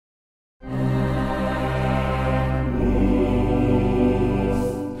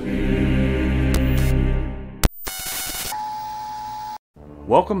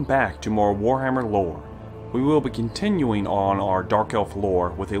Welcome back to more Warhammer lore. We will be continuing on our Dark Elf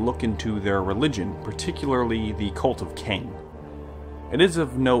lore with a look into their religion, particularly the cult of Khaine. It is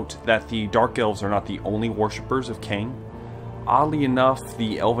of note that the Dark Elves are not the only worshippers of Khaine. Oddly enough,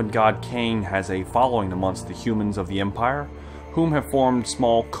 the elven god Khaine has a following amongst the humans of the Empire, whom have formed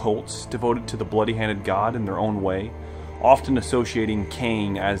small cults devoted to the bloody-handed god in their own way, often associating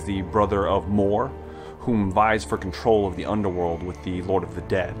Khaine as the brother of Mor, whom vies for control of the underworld with the Lord of the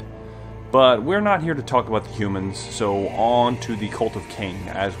Dead. But we're not here to talk about the humans, so on to the cult of Khaine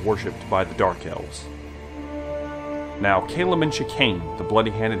as worshipped by the Dark Elves. Now, Khaine, the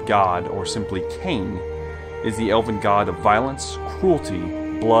bloody-handed god, or simply Khaine, is the elven god of violence, cruelty,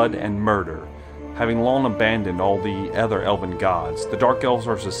 blood, and murder. Having long abandoned all the other elven gods, the Dark Elves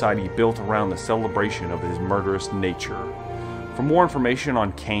are a society built around the celebration of his murderous nature. For more information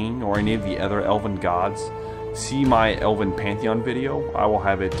on Khaine or any of the other elven gods, see my Elven Pantheon video. I will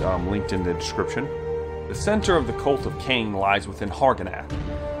have it linked in the description. The center of the cult of Khaine lies within Hargonath.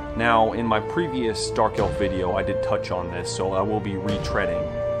 Now, in my previous Dark Elf video, I did touch on this, so I will be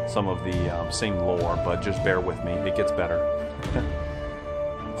retreading some of the same lore, but just bear with me, it gets better.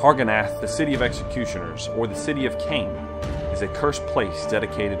 Hargonath, the city of executioners, or the city of Khaine, is a cursed place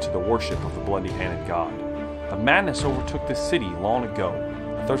dedicated to the worship of the bloody-handed god. A madness overtook this city long ago,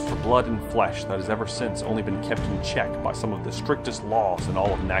 a thirst for blood and flesh that has ever since only been kept in check by some of the strictest laws in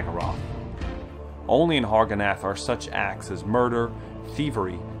all of Nagaroth. Only in Hargonath are such acts as murder,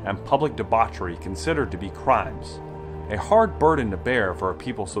 thievery, and public debauchery considered to be crimes, a hard burden to bear for a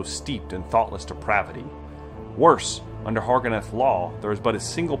people so steeped in thoughtless depravity. Worse, under Hargonath law, there is but a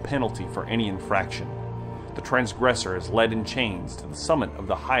single penalty for any infraction. The transgressor is led in chains to the summit of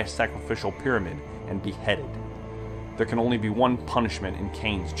the highest sacrificial pyramid and beheaded. There can only be one punishment in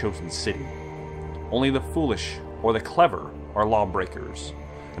Khaine's chosen city. Only the foolish or the clever are lawbreakers,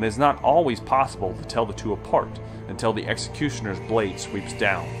 and it is not always possible to tell the two apart until the executioner's blade sweeps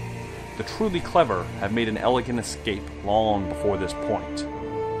down. The truly clever have made an elegant escape long before this point.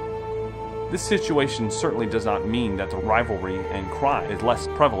 This situation certainly does not mean that the rivalry and crime is less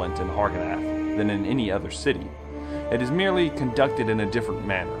prevalent in Hargonath than in any other city. It is merely conducted in a different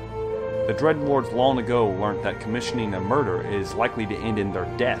manner. The Dreadlords long ago learnt that commissioning a murder is likely to end in their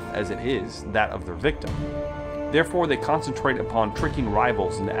death as it is that of their victim. Therefore, they concentrate upon tricking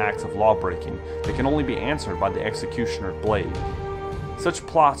rivals into acts of lawbreaking that can only be answered by the executioner's blade. Such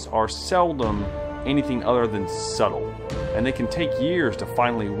plots are seldom anything other than subtle, and they can take years to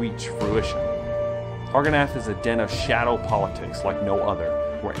finally reach fruition. Hargonath is a den of shadow politics like no other,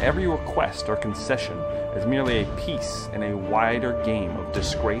 where every request or concession is merely a piece in a wider game of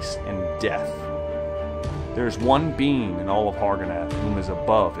disgrace and death. There is one being in all of Hargonath whom is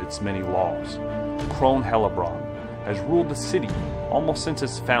above its many laws. Crone Hellebron has ruled the city almost since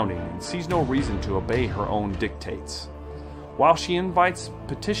its founding and sees no reason to obey her own dictates. While she invites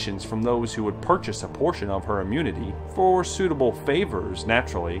petitions from those who would purchase a portion of her immunity for suitable favors,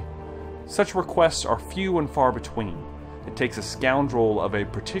 naturally, such requests are few and far between. It takes a scoundrel of a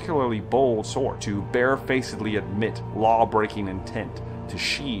particularly bold sort to barefacedly admit law-breaking intent to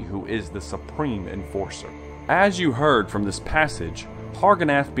she who is the supreme enforcer. As you heard from this passage,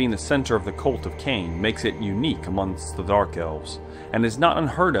 Hargonath being the center of the cult of Khaine makes it unique amongst the Dark Elves, and is not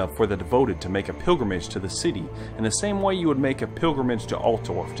unheard of for the devoted to make a pilgrimage to the city in the same way you would make a pilgrimage to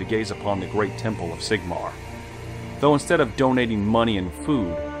Altdorf to gaze upon the great temple of Sigmar. Though instead of donating money and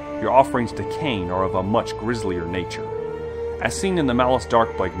food, your offerings to Khaine are of a much grislier nature. As seen in the Malice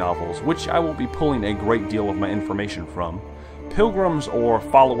Darkblade novels, which I will be pulling a great deal of my information from, pilgrims or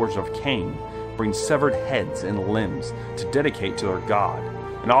followers of Khaine bring severed heads and limbs to dedicate to their god,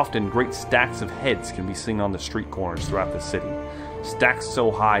 and often great stacks of heads can be seen on the street corners throughout the city, stacks so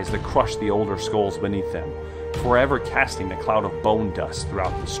high as to crush the older skulls beneath them, forever casting a cloud of bone dust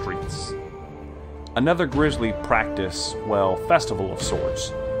throughout the streets. Another grisly practice, well, festival of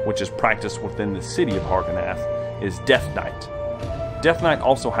sorts, which is practiced within the city of Hargonath, is Death Night. Death Night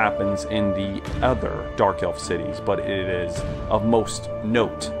also happens in the other Dark Elf cities, but it is of most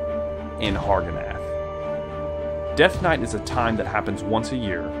note in Hargonath. Death Night is a time that happens once a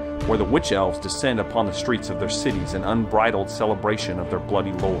year, where the Witch Elves descend upon the streets of their cities in unbridled celebration of their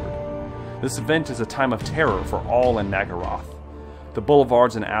bloody lord. This event is a time of terror for all in Nagaroth. The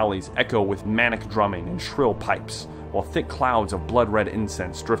boulevards and alleys echo with manic drumming and shrill pipes, while thick clouds of blood-red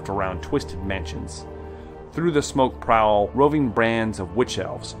incense drift around twisted mansions. Through the smoke prowl roving bands of witch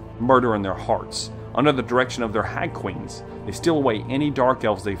elves, murder in their hearts. Under the direction of their hag queens, they steal away any dark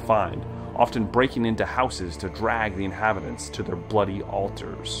elves they find, often breaking into houses to drag the inhabitants to their bloody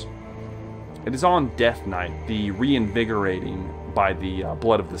altars. It is on Death Night, the reinvigorating by the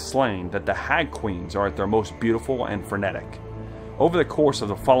blood of the slain that the hag queens are at their most beautiful and frenetic. Over the course of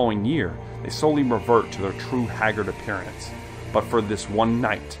the following year, they slowly revert to their true haggard appearance, but for this one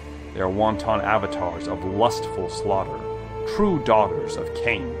night, they are wanton avatars of lustful slaughter, true daughters of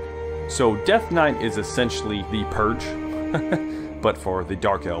Khaine. So Death Night is essentially the Purge, but for the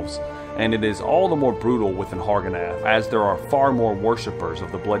Dark Elves, and it is all the more brutal within Hargonath, as there are far more worshippers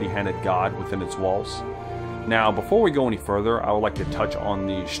of the bloody-handed god within its walls. Now, before we go any further, I would like to touch on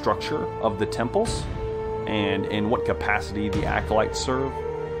the structure of the temples, and in what capacity the acolytes serve.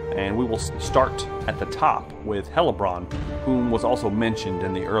 And we will start at the top with Hellebrand, whom was also mentioned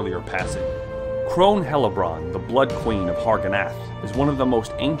in the earlier passage. Crone Hellebrand, the Blood Queen of Hargonath, is one of the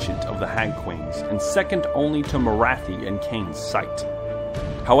most ancient of the Hag Queens, and second only to Morathi in Khaine's sight.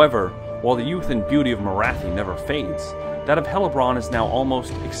 However, while the youth and beauty of Morathi never fades, that of Hellebrand is now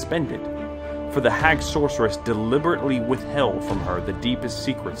almost expended, for the Hag Sorceress deliberately withheld from her the deepest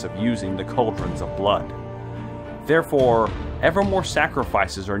secrets of using the cauldrons of blood. Therefore, ever more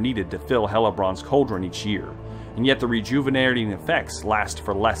sacrifices are needed to fill Hellebrand's cauldron each year, and yet the rejuvenating effects last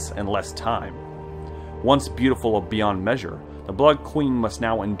for less and less time. Once beautiful beyond measure, the Blood Queen must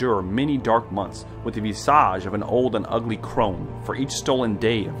now endure many dark months with the visage of an old and ugly crone for each stolen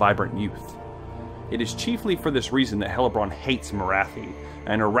day of vibrant youth. It is chiefly for this reason that Hellebrand hates Morathi,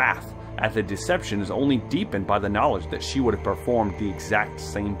 and her wrath at the deception is only deepened by the knowledge that she would have performed the exact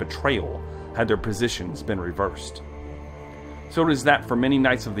same betrayal had their positions been reversed. So it is that for many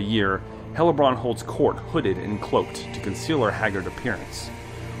nights of the year, Hellebrand holds court hooded and cloaked to conceal her haggard appearance.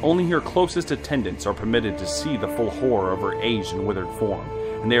 Only her closest attendants are permitted to see the full horror of her aged and withered form,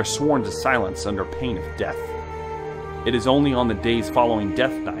 and they are sworn to silence under pain of death. It is only on the days following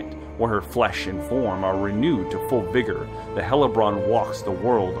Death Night, where her flesh and form are renewed to full vigor, that Hellebrand walks the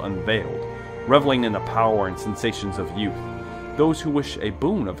world unveiled, reveling in the power and sensations of youth. Those who wish a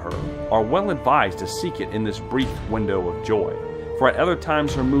boon of her are well advised to seek it in this brief window of joy, for at other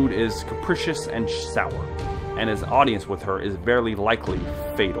times her mood is capricious and sour, and his audience with her is very likely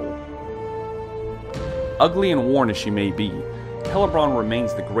fatal. Ugly and worn as she may be, Hellebrand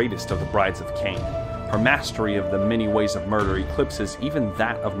remains the greatest of the brides of Khaine. Her mastery of the many ways of murder eclipses even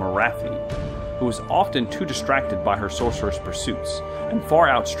that of Morathi, who is often too distracted by her sorceress pursuits, and far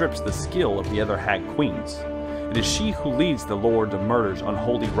outstrips the skill of the other hag queens. It is she who leads the Lord of Murder's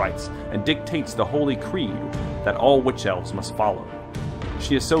unholy rites and dictates the holy creed that all witch elves must follow.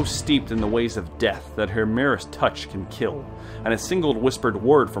 She is so steeped in the ways of death that her merest touch can kill, and a single whispered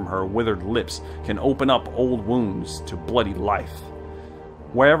word from her withered lips can open up old wounds to bloody life.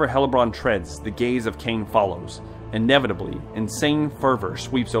 Wherever Hellebrand treads, the gaze of Khaine follows. Inevitably, insane fervor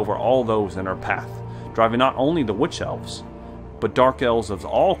sweeps over all those in her path, driving not only the witch elves, but dark elves of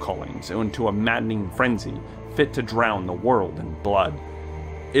all callings into a maddening frenzy, fit to drown the world in blood.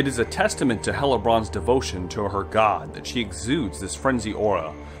 It is a testament to Hellebrand's devotion to her god that she exudes this frenzy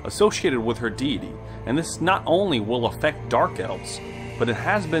aura associated with her deity, and this not only will affect dark elves, but it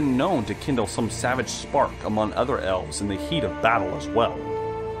has been known to kindle some savage spark among other elves in the heat of battle as well.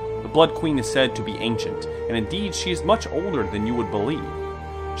 The Blood Queen is said to be ancient, and indeed she is much older than you would believe.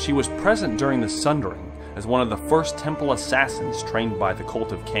 She was present during the Sundering as one of the first temple assassins trained by the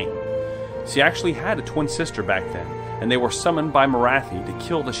cult of Khaine. She actually had a twin sister back then, and they were summoned by Morathi to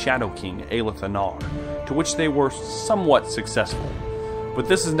kill the Shadow King Aelith Anar, to which they were somewhat successful. But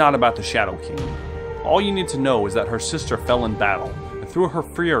this is not about the Shadow King. All you need to know is that her sister fell in battle, and through her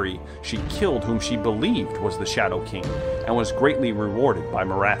fury she killed whom she believed was the Shadow King, and was greatly rewarded by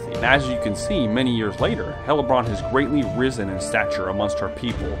Morathi. And as you can see, many years later, Hellebrand has greatly risen in stature amongst her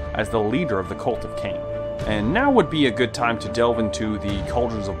people as the leader of the cult of Khaine. And now would be a good time to delve into the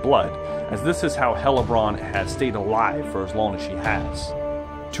Cauldrons of Blood, as this is how Hellebrand has stayed alive for as long as she has.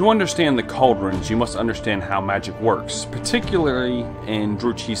 To understand the Cauldrons, you must understand how magic works, particularly in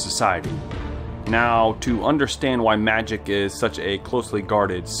Druchii society. Now, to understand why magic is such a closely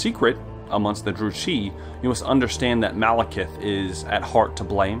guarded secret amongst the Druchii, you must understand that Malekith is at heart to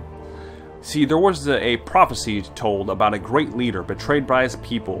blame. See, there was a prophecy told about a great leader betrayed by his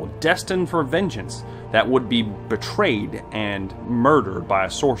people, destined for vengeance, that would be betrayed and murdered by a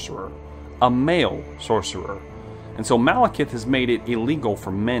sorcerer, a male sorcerer. And so Malekith has made it illegal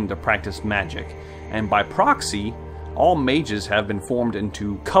for men to practice magic, and by proxy, all mages have been formed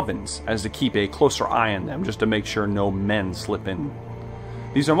into covens as to keep a closer eye on them, just to make sure no men slip in.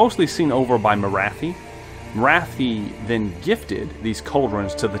 These are mostly seen over by Morathi. Morathi then gifted these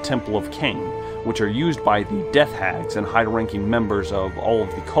cauldrons to the Temple of Khaine, which are used by the Death Hags and high-ranking members of all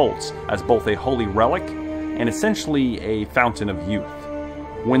of the cults as both a holy relic and essentially a fountain of youth.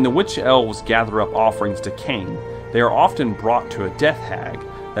 When the witch elves gather up offerings to Khaine, They are often brought to a death hag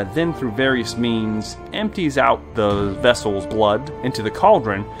that then through various means empties out the vessel's blood into the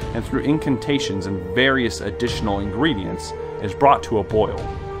cauldron, and through incantations and various additional ingredients is brought to a boil,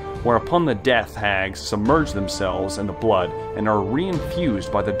 whereupon the death hags submerge themselves in the blood and are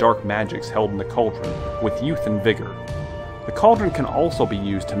reinfused by the dark magics held in the cauldron with youth and vigor. The cauldron can also be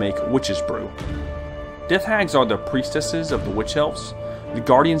used to make witch's brew. Death hags are the priestesses of the witch elves, the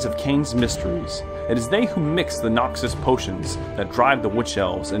guardians of Khaine's mysteries. It is they who mix the noxious potions that drive the witch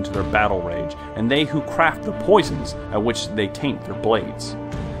elves into their battle rage, and they who craft the poisons at which they taint their blades.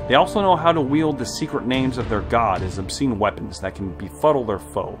 They also know how to wield the secret names of their god as obscene weapons that can befuddle their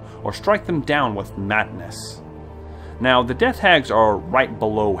foe, or strike them down with madness. Now, the death hags are right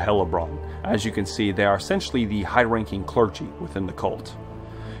below Hellebron. As you can see, they are essentially the high-ranking clergy within the cult.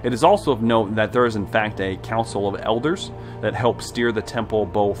 It is also of note that there is in fact a council of elders that help steer the temple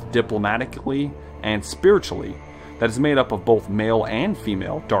both diplomatically and spiritually, that is made up of both male and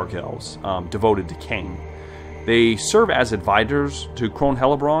female dark elves devoted to Khaine. They serve as advisors to Crone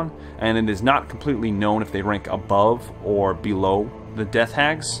Hellebron, and it is not completely known if they rank above or below the death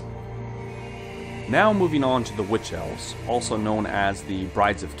hags. Now moving on to the witch elves, also known as the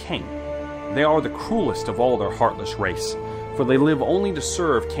brides of Khaine. They are the cruelest of all their heartless race, for they live only to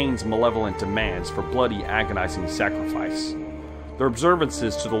serve Khaine's malevolent demands for bloody, agonizing sacrifice. Their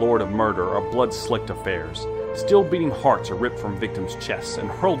observances to the Lord of Murder are blood-slicked affairs. Still beating hearts are ripped from victims' chests and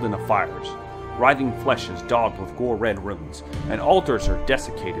hurled into fires. Writhing flesh is daubed with gore-red runes, and altars are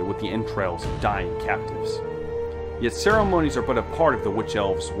desiccated with the entrails of dying captives. Yet ceremonies are but a part of the witch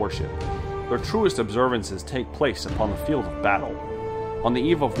elves' worship. Their truest observances take place upon the field of battle. On the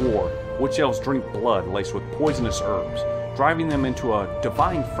eve of war, witch elves drink blood laced with poisonous herbs, driving them into a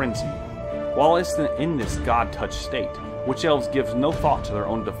divine frenzy. While in this god-touched state, witch elves give no thought to their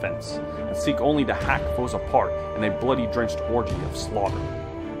own defense, and seek only to hack foes apart in a bloody-drenched orgy of slaughter.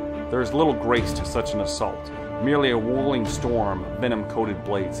 There is little grace to such an assault, merely a whirling storm of venom-coated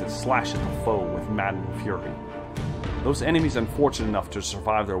blades that slash at the foe with maddening fury. Those enemies unfortunate enough to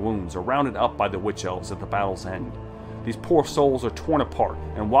survive their wounds are rounded up by the witch elves at the battle's end. These poor souls are torn apart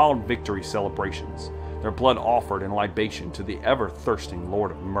in wild victory celebrations, their blood offered in libation to the ever-thirsting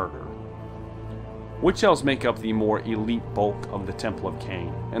Lord of Murder. Witch elves make up the more elite bulk of the Temple of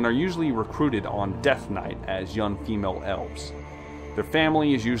Khaine, and are usually recruited on Death Night as young female elves. Their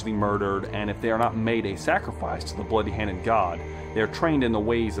family is usually murdered, and if they are not made a sacrifice to the bloody-handed god, they are trained in the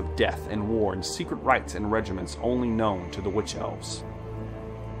ways of death and war in secret rites and regiments only known to the witch elves.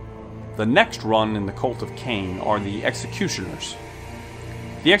 The next run in the cult of Khaine are the Executioners.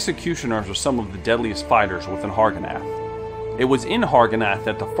 The Executioners are some of the deadliest fighters within Hargonath. It was in Hargonath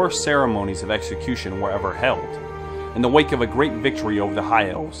that the first ceremonies of execution were ever held. In the wake of a great victory over the High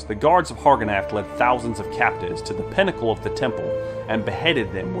Elves, the guards of Hargonath led thousands of captives to the pinnacle of the temple and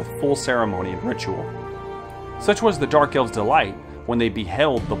beheaded them with full ceremony and ritual. Such was the Dark Elves' delight when they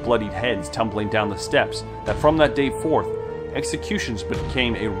beheld the bloodied heads tumbling down the steps that from that day forth, executions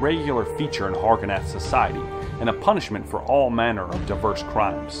became a regular feature in Hargonath society and a punishment for all manner of diverse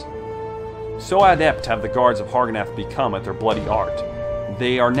crimes. So adept have the guards of Hargonath become at their bloody art,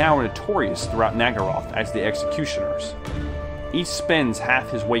 they are now notorious throughout Nagaroth as the Executioners. Each spends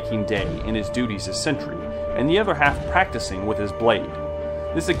half his waking day in his duties as sentry, and the other half practicing with his blade.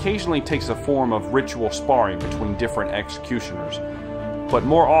 This occasionally takes the form of ritual sparring between different executioners, but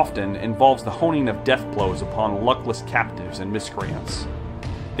more often involves the honing of death blows upon luckless captives and miscreants.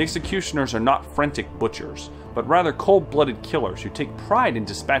 The executioners are not frantic butchers, but rather cold-blooded killers who take pride in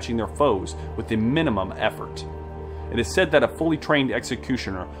dispatching their foes with the minimum effort. It is said that a fully trained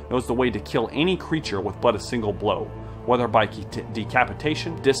executioner knows the way to kill any creature with but a single blow, whether by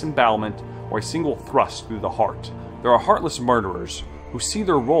decapitation, disembowelment, or a single thrust through the heart. There are heartless murderers who see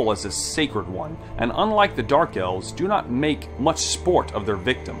their role as a sacred one, and unlike the Dark Elves, do not make much sport of their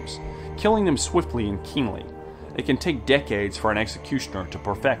victims, killing them swiftly and keenly. It can take decades for an executioner to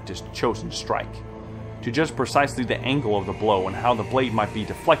perfect his chosen strike, to judge precisely the angle of the blow and how the blade might be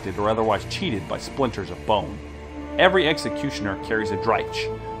deflected or otherwise cheated by splinters of bone. Every executioner carries a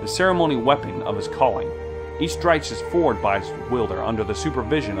dryche, the ceremonial weapon of his calling. Each dryche is forged by its wielder under the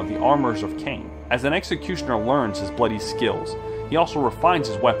supervision of the armorers of Khaine. As an executioner learns his bloody skills, he also refines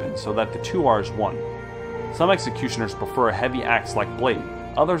his weapon so that the two are as one. Some executioners prefer a heavy axe-like blade,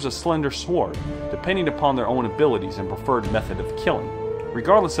 others a slender sword, depending upon their own abilities and preferred method of killing.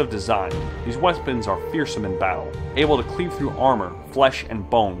 Regardless of design, these weapons are fearsome in battle, able to cleave through armor, flesh, and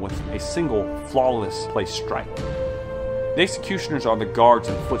bone with a single, flawless placed strike. The executioners are the guards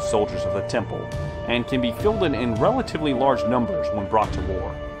and foot soldiers of the temple, and can be fielded in relatively large numbers when brought to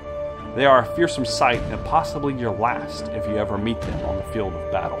war. They are a fearsome sight and possibly your last if you ever meet them on the field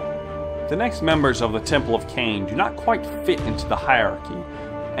of battle. The next members of the Temple of Khaine do not quite fit into the hierarchy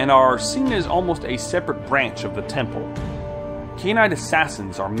and are seen as almost a separate branch of the temple. Khainite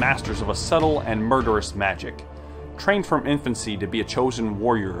assassins are masters of a subtle and murderous magic, trained from infancy to be a chosen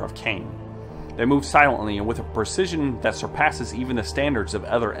warrior of Khaine. They move silently and with a precision that surpasses even the standards of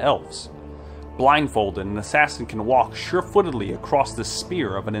other elves. Blindfolded, an assassin can walk sure-footedly across the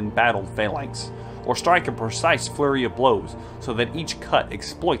spear of an embattled phalanx, or strike a precise flurry of blows so that each cut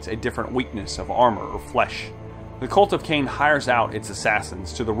exploits a different weakness of armor or flesh. The Cult of Khaine hires out its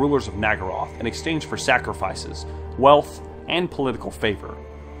assassins to the rulers of Nagaroth in exchange for sacrifices, wealth, and political favor.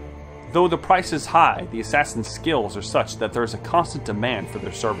 Though the price is high, the assassin's skills are such that there is a constant demand for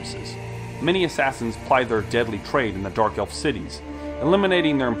their services. Many assassins ply their deadly trade in the Dark Elf cities,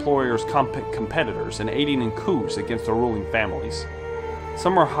 eliminating their employers' competitors and aiding in coups against the ruling families.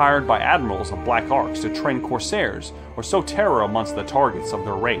 Some are hired by admirals of black arcs to train corsairs or sow terror amongst the targets of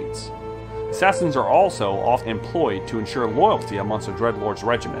their raids. Assassins are also often employed to ensure loyalty amongst the Dreadlord's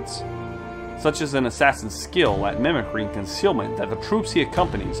regiments. Such as an assassin's skill at mimicry and concealment that the troops he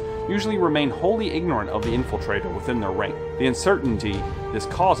accompanies usually remain wholly ignorant of the infiltrator within their rank. The uncertainty this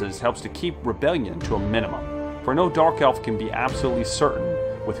causes helps to keep rebellion to a minimum, for no Dark Elf can be absolutely certain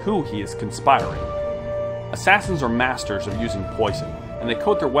with who he is conspiring. Assassins are masters of using poison, and they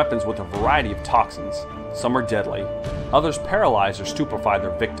coat their weapons with a variety of toxins. Some are deadly, others paralyze or stupefy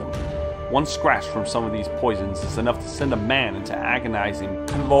their victim. One scratch from some of these poisons is enough to send a man into agonizing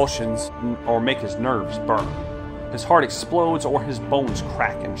convulsions or make his nerves burn. His heart explodes or his bones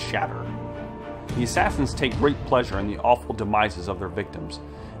crack and shatter. The assassins take great pleasure in the awful demises of their victims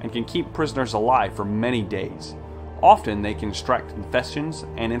and can keep prisoners alive for many days. Often they can extract confessions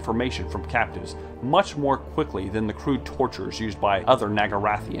and information from captives much more quickly than the crude tortures used by other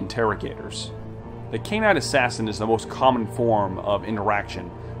Nagarathi interrogators. The Khainite assassin is the most common form of interaction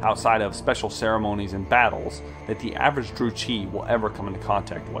outside of special ceremonies and battles that the average Druchii will ever come into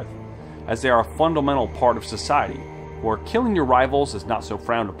contact with, as they are a fundamental part of society, where killing your rivals is not so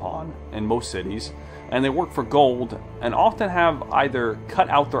frowned upon in most cities, and they work for gold and often have either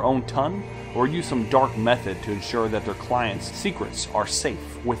cut out their own tongue or use some dark method to ensure that their clients' secrets are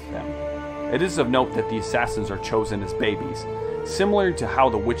safe with them. It is of note that the assassins are chosen as babies, similar to how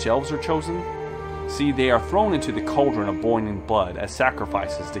the witch elves are chosen. See, they are thrown into the cauldron of boiling blood as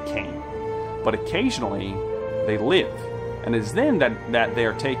sacrifices to Khaine, but occasionally they live, and it is then that they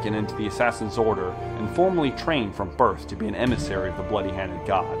are taken into the Assassin's Order and formally trained from birth to be an emissary of the bloody-handed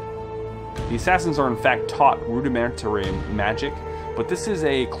god. The assassins are in fact taught rudimentary magic, but this is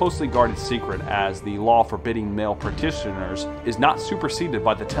a closely guarded secret as the law forbidding male practitioners is not superseded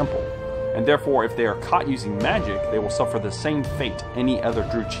by the temple, and therefore if they are caught using magic, they will suffer the same fate any other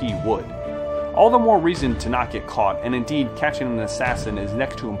Druchii would. All the more reason to not get caught, and indeed catching an assassin is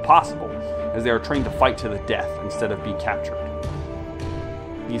next to impossible, as they are trained to fight to the death instead of be captured.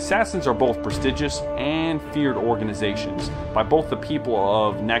 The assassins are both prestigious and feared organizations by both the people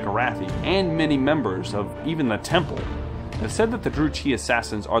of Nagarathi and many members of even the temple. It is said that the Druchii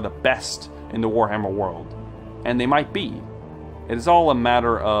assassins are the best in the Warhammer world, and they might be. It is all a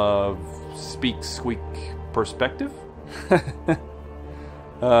matter of speak-squeak perspective.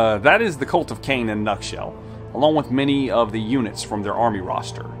 That is the Cult of Khaine in a nutshell, along with many of the units from their army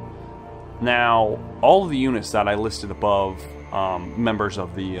roster. Now, all of the units that I listed above, members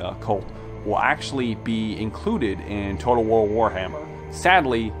of the cult, will actually be included in Total War Warhammer.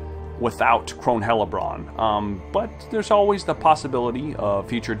 Sadly, without Crone Hellebron, but there's always the possibility of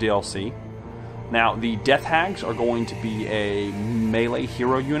future DLC. Now, the Death Hags are going to be a melee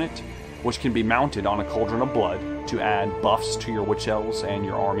hero unit, which can be mounted on a Cauldron of Blood to add buffs to your Witch Elves and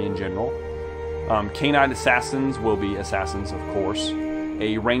your army in general. Khainite Assassins will be assassins, of course.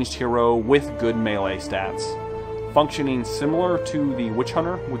 A ranged hero with good melee stats, functioning similar to the Witch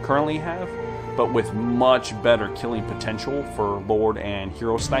Hunter we currently have, but with much better killing potential for Lord and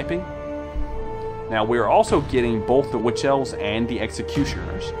hero sniping. Now, we are also getting both the Witch Elves and the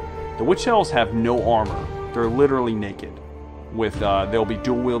Executioners. The Witch Elves have no armor. They're literally naked. They'll be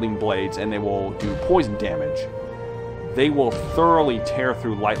dual-wielding blades, and they will do poison damage. They will thoroughly tear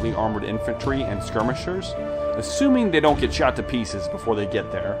through lightly armored infantry and skirmishers, assuming they don't get shot to pieces before they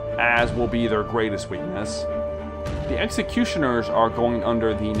get there, as will be their greatest weakness. The Executioners are going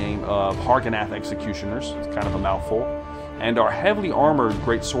under the name of Harganath Executioners, it's kind of a mouthful, and are heavily armored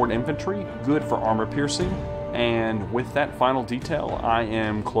greatsword infantry, good for armor piercing. And with that final detail, I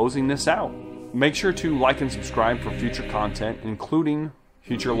am closing this out. Make sure to like and subscribe for future content, including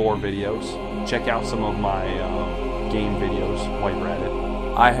future lore videos. Check out some of my game videos while you're at it.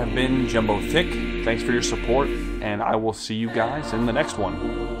 I have been Jumbo Thick. Thanks for your support, and I will see you guys in the next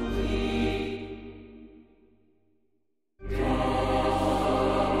one.